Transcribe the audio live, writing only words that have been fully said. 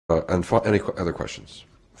Any other questions?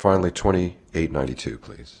 Finally, 2892,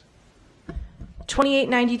 please.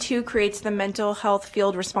 2892 creates the Mental Health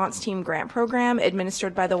Field Response Team Grant Program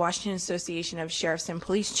administered by the Washington Association of Sheriffs and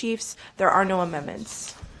Police Chiefs. There are no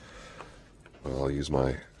amendments. Well, I'll use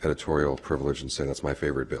my editorial privilege and say that's my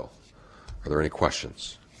favorite bill. Are there any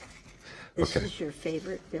questions? This is your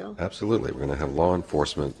favorite bill? Absolutely. We're going to have law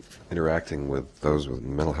enforcement interacting with those with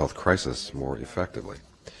mental health crisis more effectively.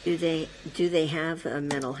 Do they have a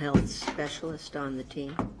mental health specialist on the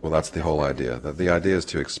team? Well, that's the whole idea. The idea is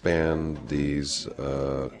to expand these,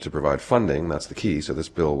 to provide funding. That's the key. So this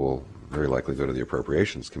bill will very likely go to the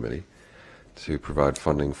Appropriations Committee to provide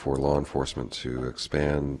funding for law enforcement to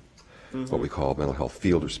expand what we call mental health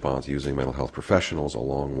field response, using mental health professionals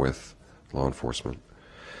along with law enforcement.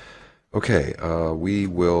 Okay, we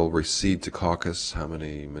will recede to caucus. How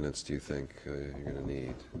many minutes do you think you're going to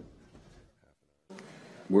need?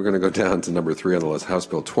 We're going to go down to number 3 on the list, House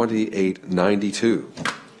Bill 2892,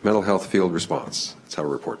 Mental Health Field Response. Let's have a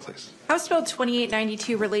report, please. House Bill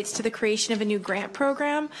 2892 relates to the creation of a new grant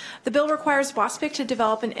program. The bill requires WASPIC to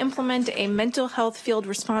develop and implement a mental health field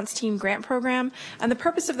response team grant program, and the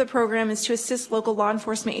purpose of the program is to assist local law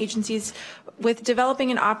enforcement agencies with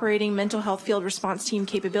developing and operating mental health field response team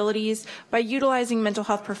capabilities by utilizing mental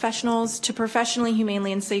health professionals to professionally,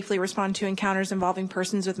 humanely, and safely respond to encounters involving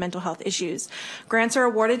persons with mental health issues. Grants are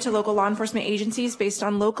awarded to local law enforcement agencies based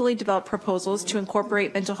on locally developed proposals to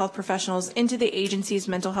incorporate mental health professionals into the agency's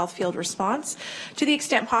mental health field response. To the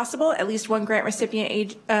extent possible, at least one grant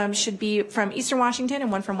recipient should be from Eastern Washington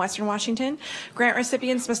and one from Western Washington. Grant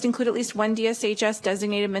recipients must include at least one DSHS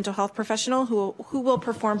designated mental health professional who will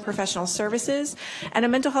perform professional services, and a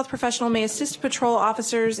mental health professional may assist patrol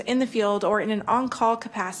officers in the field or in an on-call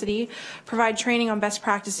capacity, provide training on best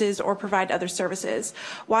practices, or provide other services.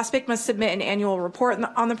 WASPIC must submit an annual report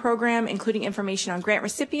on the program, including information on grant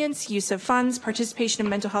recipients, use of funds, participation of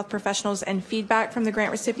mental health professionals, and feedback from the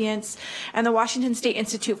grant recipients. And the Washington State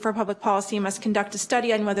Institute for Public Policy must conduct a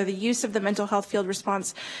study on whether the use of the mental health field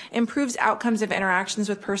response improves outcomes of interactions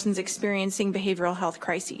with persons experiencing behavioral health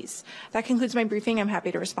crises. That concludes my briefing. I'm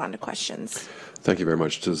happy to respond to questions. Thank you very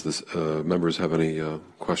much. Does this members have any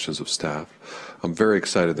questions of staff? I'm very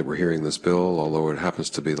excited that we're hearing this bill, although it happens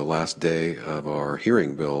to be the last day of our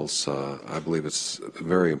hearing bills. I believe it's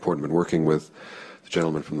very important. I've been working with the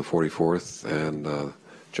gentleman from the 44th and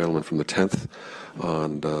gentleman from the 10th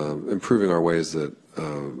on improving our ways that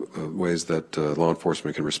law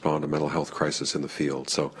enforcement can respond to mental health crisis in the field.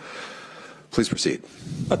 So please proceed.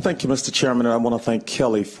 Thank you, Mr. Chairman, and I want to thank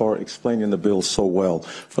Kelly for explaining the bill so well.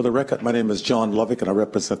 For the record, my name is John Lovick, and I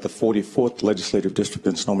represent the 44th Legislative District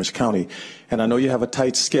in Snohomish County. And I know you have a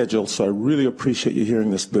tight schedule, so I really appreciate you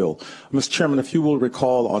hearing this bill. Mr. Chairman, if you will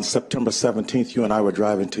recall, on September 17th, you and I were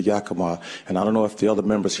driving to Yakima, and I don't know if the other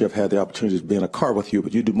members here have had the opportunity to be in a car with you,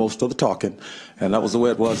 but you do most of the talking, and that was the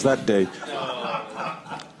way it was that day.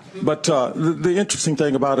 But the interesting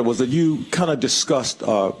thing about it was that you kind of discussed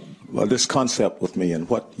this concept with me and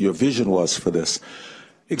what your vision was for this.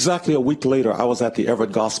 Exactly a week later, I was at the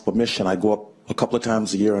Everett Gospel Mission. I go up a couple of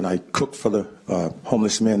times a year and I cook for the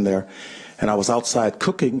homeless men there. And I was outside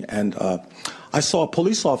cooking, and I saw a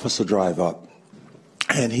police officer drive up.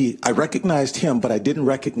 And I recognized him, but I didn't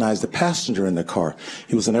recognize the passenger in the car.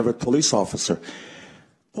 He was an Everett police officer.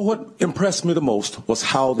 What impressed me the most was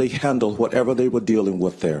how they handled whatever they were dealing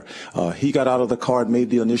with there. He got out of the car and made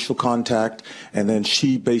the initial contact, and then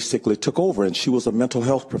she basically took over, and she was a mental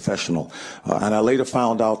health professional. And I later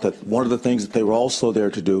found out that one of the things that they were also there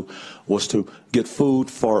to do was to get food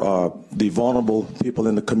for the vulnerable people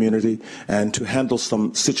in the community and to handle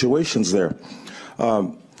some situations there.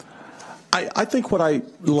 I think what I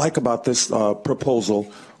like about this proposal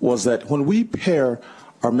was that when we pair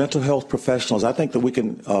our mental health professionals, I think that we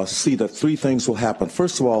can see that 3 things will happen.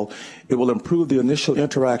 First of all, it will improve the initial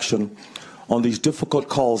interaction on these difficult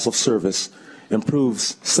calls of service,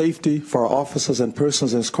 improves safety for our officers and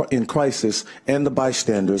persons in crisis and the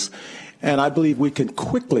bystanders, and I believe we can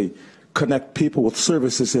quickly connect people with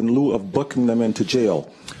services in lieu of booking them into jail.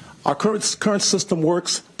 Our current system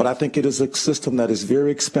works, but I think it is a system that is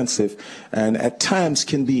very expensive and at times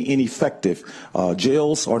can be ineffective.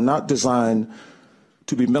 Jails are not designed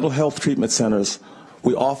to be mental health treatment centers.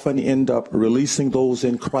 We often end up releasing those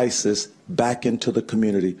in crisis back into the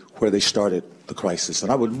community where they started the crisis.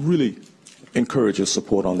 And I would really encourage your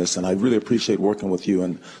support on this, and I really appreciate working with you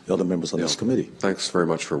and the other members on this committee. Thanks very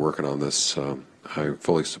much for working on this. I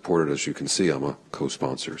fully support it. As you can see, I'm a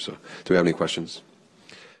co-sponsor. So do we have any questions?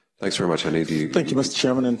 Thanks very much. Thank you, Mr.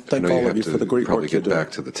 Chairman, and thank all of you for the great work you're doing. Probably get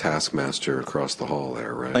back to the taskmaster across the hall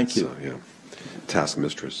there, right? Thank you. So, yeah. task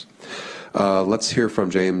mistress. Let's hear from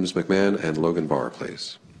James McMahon and Logan Barr,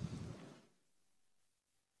 please.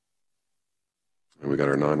 And we got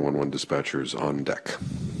our 911 dispatchers on deck.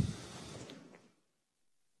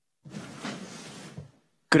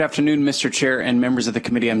 Good afternoon, Mr. Chair and members of the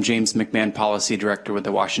committee. I'm James McMahon, Policy Director with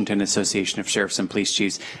the Washington Association of Sheriffs and Police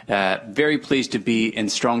Chiefs. Very pleased to be in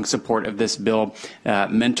strong support of this bill.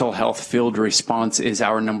 Mental health field response is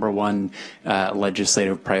our #1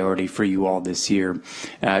 legislative priority for you all this year.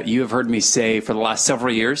 You have heard me say for the last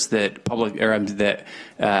several years that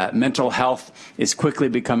mental health is quickly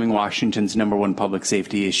becoming Washington's #1 public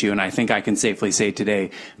safety issue, and I think I can safely say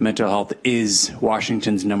today mental health is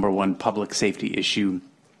Washington's #1 public safety issue.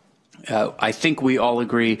 I think we all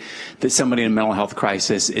agree that somebody in a mental health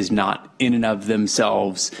crisis is not in and of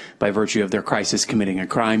themselves, by virtue of their crisis, committing a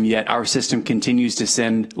crime, yet our system continues to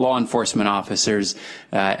send law enforcement officers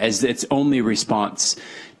as its only response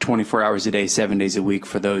 24 hours a day, 7 days a week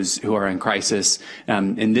for those who are in crisis.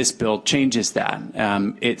 And this bill changes that.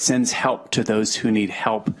 It sends help to those who need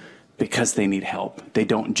help because they need help. They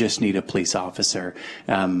don't just need a police officer.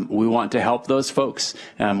 We want to help those folks.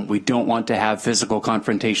 We don't want to have physical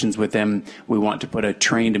confrontations with them. We want to put a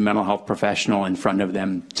trained mental health professional in front of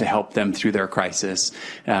them to help them through their crisis.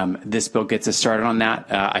 This bill gets us started on that.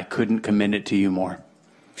 I couldn't commend it to you more.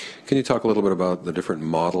 Can you talk a little bit about the different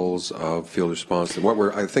models of field response? And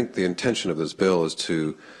I think the intention of this bill is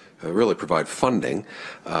to really provide funding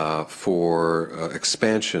for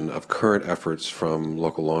expansion of current efforts from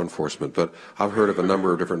local law enforcement. But I've heard of a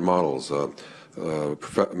number of different models.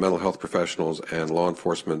 Mental health professionals and law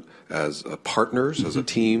enforcement as partners, as a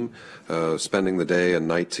team, spending the day and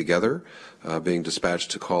night together, being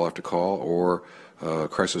dispatched to call after call, or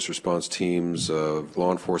crisis response teams,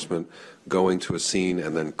 law enforcement going to a scene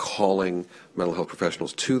and then calling mental health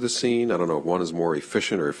professionals to the scene. I don't know if one is more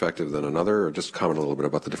efficient or effective than another, or just comment a little bit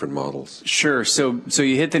about the different models. Sure. So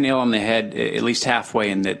you hit the nail on the head at least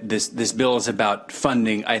halfway in that this bill is about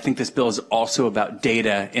funding. I think this bill is also about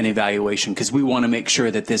data and evaluation, because we want to make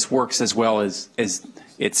sure that this works as well as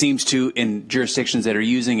it seems to in jurisdictions that are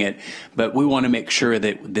using it, but we want to make sure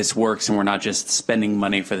that this works and we're not just spending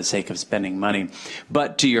money for the sake of spending money.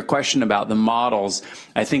 But to your question about the models,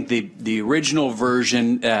 I think the original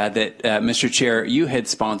version that Mr. Chair, you had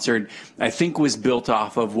sponsored, I think was built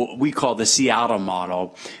off of what we call the Seattle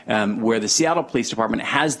model, where the Seattle Police Department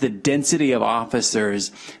has the density of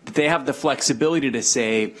officers that they have the flexibility to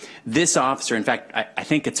say, this officer, in fact, I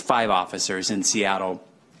think it's 5 officers in Seattle,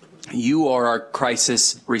 you are our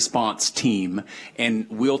crisis response team, and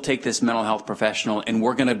we'll take this mental health professional and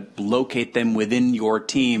we're going to locate them within your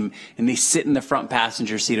team, and they sit in the front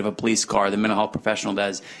passenger seat of a police car, the mental health professional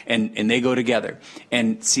does, and they go together.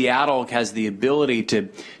 And Seattle has the ability to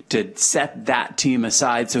set that team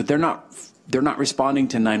aside so they're not responding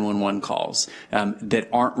to 911 calls that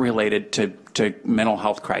aren't related to mental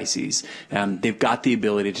health crises. They've got the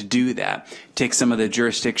ability to do that. Take some of the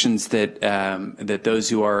jurisdictions that those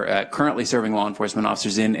who are currently serving law enforcement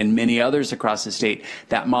officers in, and many others across the state,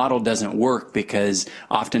 that model doesn't work because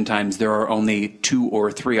oftentimes there are only 2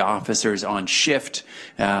 or 3 officers on shift,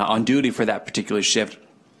 on duty for that particular shift.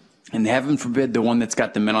 And heaven forbid the one that's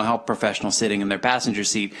got the mental health professional sitting in their passenger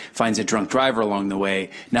seat finds a drunk driver along the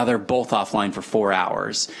way. Now they're both offline for 4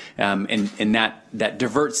 hours. And that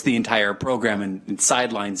diverts the entire program and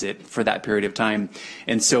sidelines it for that period of time.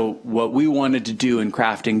 And so what we wanted to do in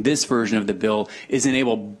crafting this version of the bill is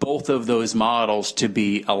enable both of those models to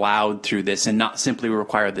be allowed through this and not simply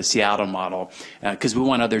require the Seattle model, because we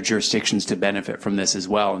want other jurisdictions to benefit from this as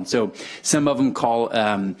well. And so some of them call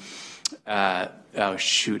oh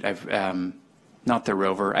shoot, not the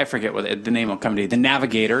Rover, I forget what the name will come to, the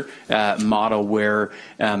Navigator model, where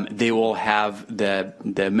they will have the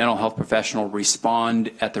mental health professional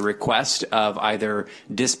respond at the request of either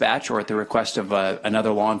dispatch or at the request of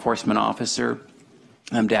another law enforcement officer.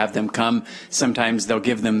 To have them come. Sometimes they'll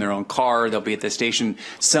give them their own car. They'll be at the station.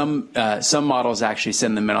 Some models actually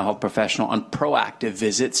send the mental health professional on proactive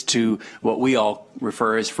visits to what we all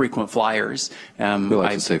refer as frequent flyers. We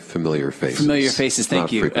like to say familiar faces. Familiar faces.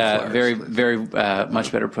 Thank you. Very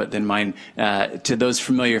much better put than mine. To those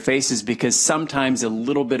familiar faces, because sometimes a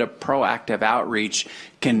little bit of proactive outreach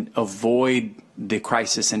can avoid the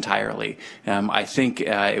crisis entirely. I think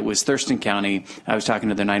it was Thurston County. I was talking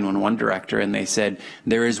to the 911 director, and they said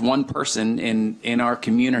there is one person in our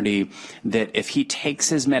community that if he takes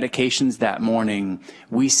his medications that morning,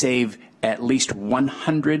 we save at least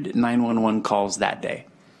 100 911 calls that day.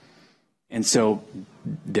 And so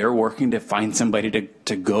they're working to find somebody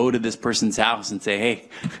to go to this person's house and say, hey,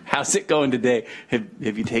 how's it going today? Have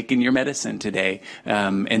you taken your medicine today?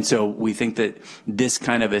 And so we think that this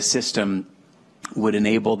kind of a system would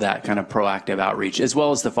enable that kind of proactive outreach, as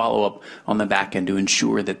well as the follow-up on the back end to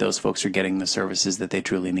ensure that those folks are getting the services that they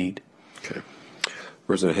truly need. Okay.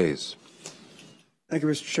 President Hayes. Thank you,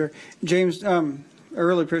 Mr. Chair. James, I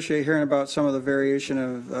really appreciate hearing about some of the variation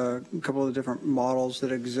of a couple of the different models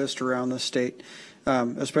that exist around the state,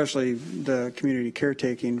 especially the community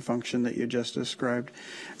caretaking function that you just described.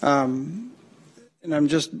 And I'm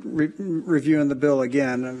just reviewing the bill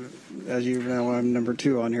again. As you know, I'm number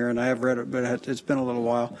 2 on here, and I have read it, but it's been a little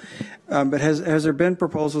while. But has there been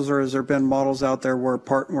proposals, or has there been models out there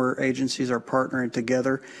where agencies are partnering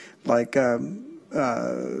together, like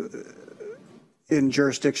in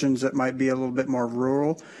jurisdictions that might be a little bit more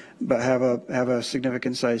rural, but have a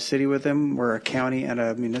significant sized city with them, where a county and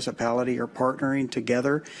a municipality are partnering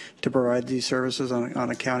together to provide these services on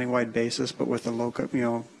a countywide basis, but with a local,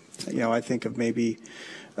 I think of maybe,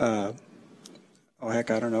 I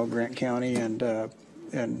don't know, Grant County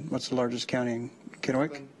and what's the largest county in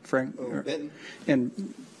Kennewick? Benton.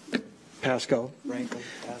 And Pasco.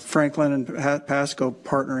 Franklin and Pasco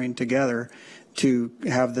partnering together to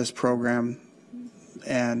have this program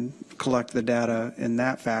and collect the data in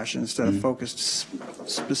that fashion instead of focused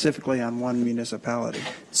specifically on one municipality.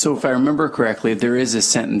 So if I remember correctly, there is a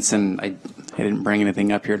sentence, and I didn't bring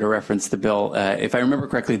anything up here to reference the bill. If I remember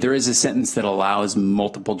correctly, there is a sentence that allows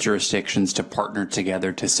multiple jurisdictions to partner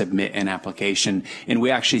together to submit an application. And we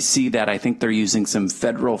actually see that. I think they're using some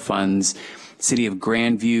federal funds. City of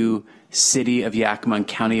Grandview, City of Yakima, and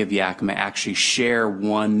County of Yakima actually share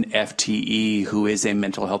one FTE who is a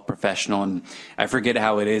mental health professional. And I forget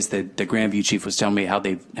how it is that the Grandview chief was telling me how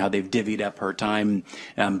they've divvied up her time.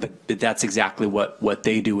 But that's exactly what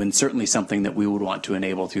they do, and certainly something that we would want to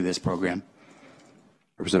enable through this program.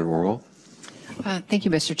 Representative Orwell. Thank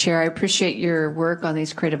you, Mr. Chair. I appreciate your work on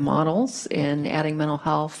these creative models and adding mental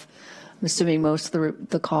health. I'm assuming most of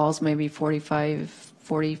the calls, maybe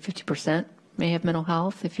 50% may have mental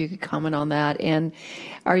health, if you could comment on that. And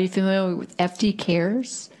are you familiar with FD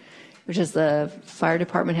Cares, which is the fire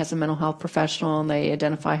department has a mental health professional and they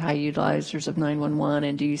identify high utilizers of 911,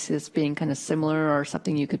 and do you see this being kind of similar or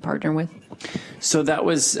something you could partner with? So that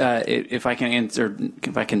was, if I can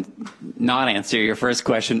not answer your first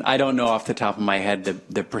question, I don't know off the top of my head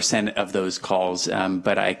the percent of those calls,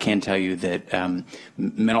 but I can tell you that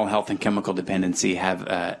mental health and chemical dependency have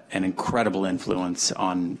an incredible influence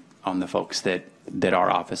on the folks that our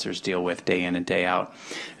officers deal with day in and day out.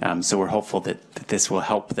 So we're hopeful that this will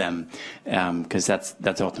help them, because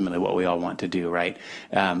that's ultimately what we all want to do, right?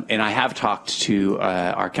 And I have talked to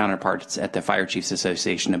our counterparts at the Fire Chiefs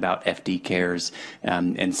Association about FD Cares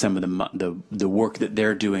and some of the work that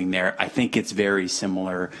they're doing there. I think it's very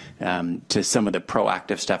similar to some of the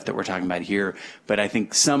proactive stuff that we're talking about here, but I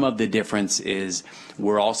think some of the difference is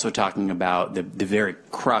we're also talking about the very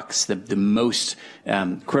crux, the most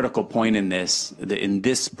critical point in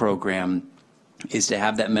this program is to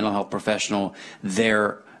have that mental health professional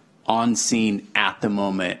there on scene at the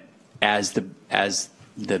moment as the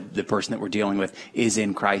person that we're dealing with is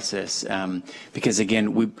in crisis. Because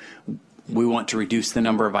again, we want to reduce the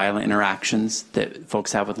number of violent interactions that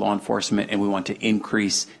folks have with law enforcement, and we want to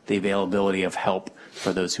increase the availability of help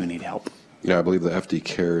for those who need help. Yeah, I believe the FD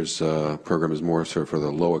Cares program is more sort of for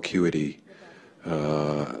the low acuity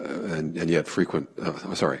and yet frequent,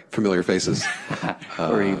 familiar faces.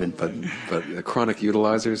 Or even. But chronic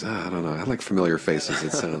utilizers, I don't know. I like familiar faces.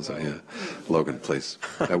 It sounds like, yeah. Logan, please.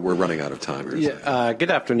 We're running out of time here. Yeah, good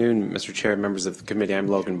afternoon, Mr. Chair, members of the committee. I'm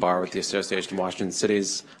Logan Barr with the Association of Washington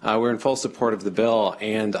Cities. We're in full support of the bill,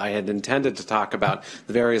 and I had intended to talk about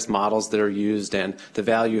the various models that are used and the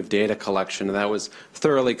value of data collection, and that was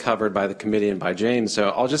thoroughly covered by the committee and by James. So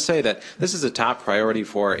I'll just say that this is a top priority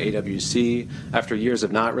for AWC. After years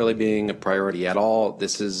of not really being a priority at all,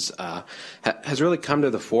 this is has really come to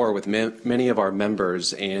the fore with many of our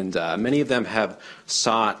members, and many of them have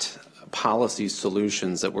sought policy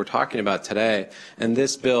solutions that we're talking about today. And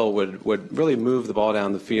this bill would really move the ball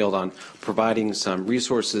down the field on providing some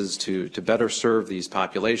resources to better serve these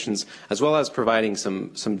populations, as well as providing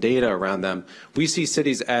some data around them. We see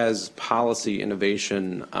cities as policy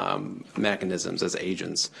innovation mechanisms, as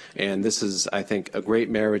agents. And this is, I think, a great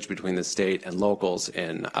marriage between the state and locals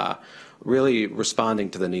in really responding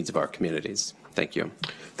to the needs of our communities. Thank you.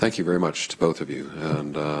 Thank you very much to both of you,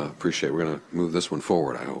 and appreciate it. We're going to move this one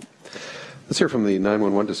forward, I hope. Let's hear from the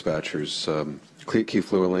 911 dispatchers,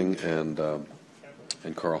 Keith Lewelling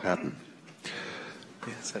and Carl Hatton.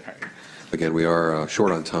 Yes, Again, we are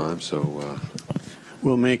short on time, so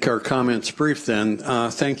We'll make our comments brief then.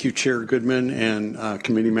 Thank you, Chair Goodman and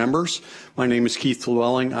committee members. My name is Keith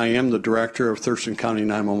Llewellyn. I am the Director of Thurston County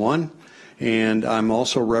 911, and I'm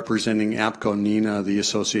also representing APCO-NENA, the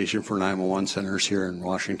Association for 911 Centers here in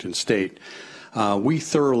Washington State. We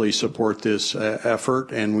thoroughly support this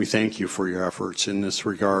effort, and we thank you for your efforts in this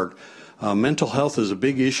regard. Mental health is a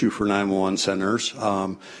big issue for 911 centers.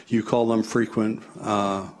 You call them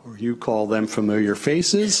you call them familiar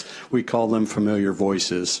faces. We call them familiar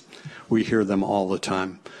voices. We hear them all the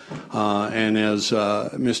time. And as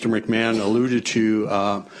Mr. McMahon alluded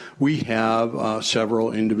to, we have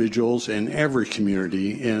several individuals in every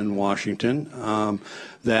community in Washington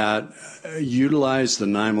that utilize the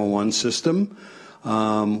 911 system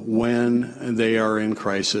when they are in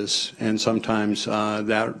crisis, and sometimes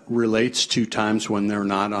that relates to times when they're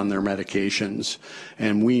not on their medications,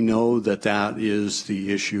 and we know that that is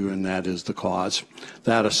the issue and that is the cause.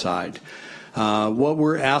 That aside, what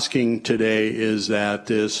we're asking today is that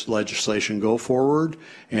this legislation go forward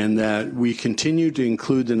and that we continue to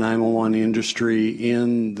include the 911 industry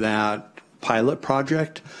in that pilot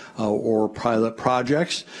project or pilot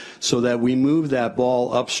projects so that we move that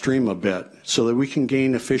ball upstream a bit so that we can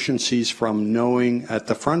gain efficiencies from knowing at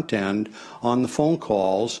the front end on the phone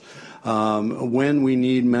calls when we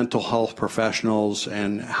need mental health professionals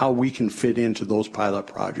and how we can fit into those pilot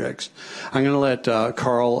projects. I'm going to let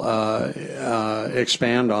Carl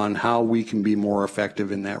expand on how we can be more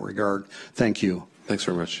effective in that regard. Thank you. thanks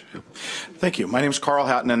very much. Yeah. Thank you. My name is Carl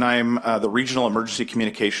Hatton, and I'm the Regional Emergency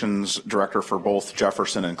Communications Director for both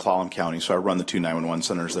Jefferson and Clallam County, so I run the two 911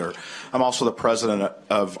 centers there. I'm also the president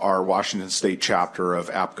of our Washington State chapter of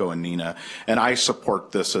APCO and NENA, and I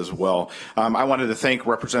support this as well. I wanted to thank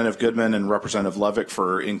Representative Goodman and Representative Levick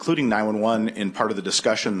for including 911 in part of the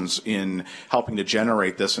discussions in helping to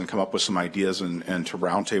generate this and come up with some ideas and to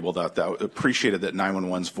roundtable that. I appreciated that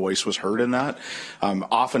 911's voice was heard in that.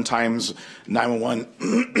 Oftentimes, 911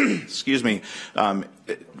 excuse me,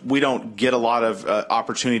 we don't get a lot of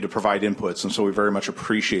opportunity to provide inputs, and so we very much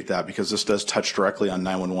appreciate that because this does touch directly on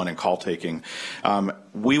 911 and call taking.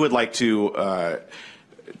 We would like to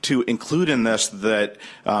include in this that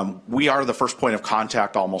we are the first point of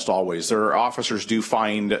contact almost always. Their officers do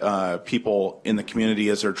find people in the community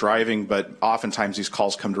as they're driving, but oftentimes these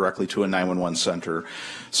calls come directly to a 911 center.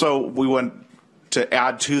 So we want to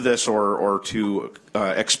add to this or to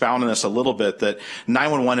expound on this a little bit, that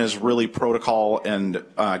 911 is really protocol and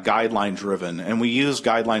guideline driven, and we use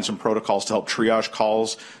guidelines and protocols to help triage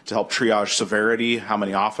calls, to help triage severity, how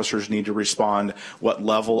many officers need to respond, what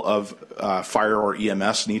level of fire or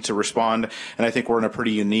EMS need to respond, and I think we're in a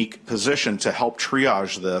pretty unique position to help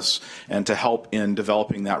triage this and to help in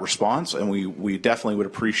developing that response, and we definitely would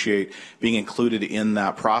appreciate being included in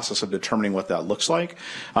that process of determining what that looks like,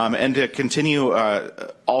 and to continue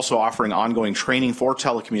also offering ongoing training for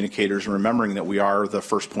telecommunicators and remembering that we are the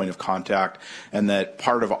first point of contact and that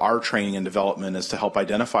part of our training and development is to help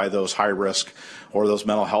identify those high risk or those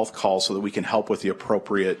mental health calls so that we can help with the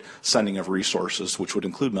appropriate sending of resources, which would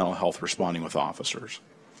include mental health responding with officers.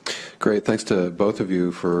 Great. Thanks to both of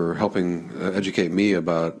you for helping educate me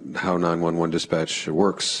about how 911 dispatch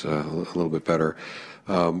works a little bit better.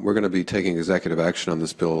 We're going to be taking executive action on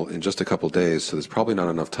this bill in just a couple days, so there's probably not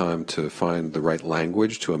enough time to find the right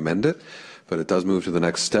language to amend it, but it does move to the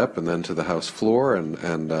next step and then to the House floor,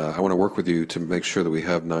 and I want to work with you to make sure that we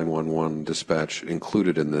have 911 dispatch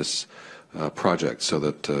included in this project so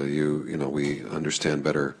that we understand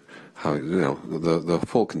better how the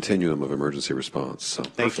full continuum of emergency response. So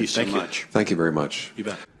Thank you so much. Thank you very much. You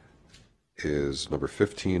bet. Is number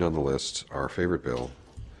 15 on the list, our favorite bill.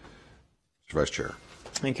 Mr. Vice Chair.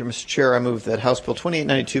 Thank you, Mr. Chair. I move that House Bill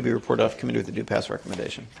 2892 be reported off committee with a due pass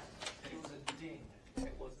recommendation.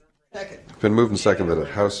 Second. It's been moved and seconded that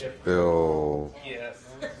House Bill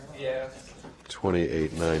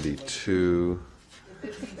 2892.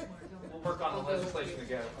 We'll work on the legislation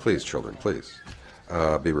together. Please, children, please.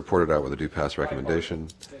 Be reported out with a due pass recommendation.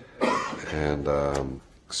 And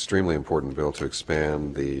extremely important bill to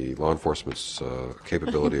expand the law enforcement's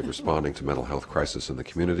capability of responding to mental health crisis in the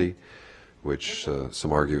community, which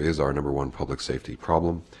some argue is our #1 public safety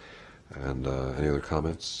problem. And any other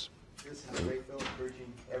comments? This is a great bill,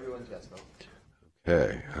 encouraging everyone's best vote.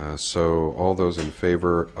 Okay, so all those in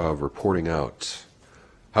favor of reporting out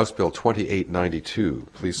House Bill 2892,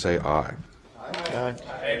 please say aye. Aye.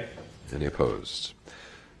 Aye. Any opposed?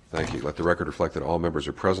 Thank you. Let the record reflect that all members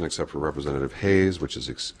are present except for Representative Hayes,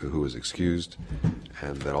 who is excused,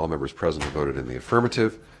 and that all members present have voted in the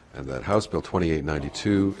affirmative, and that House Bill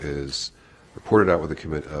 2892 is reported out with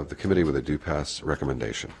the committee with a due pass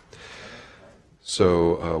recommendation.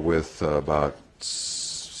 So with about,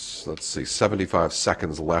 let's see, 75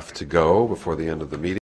 seconds left to go before the end of the meeting.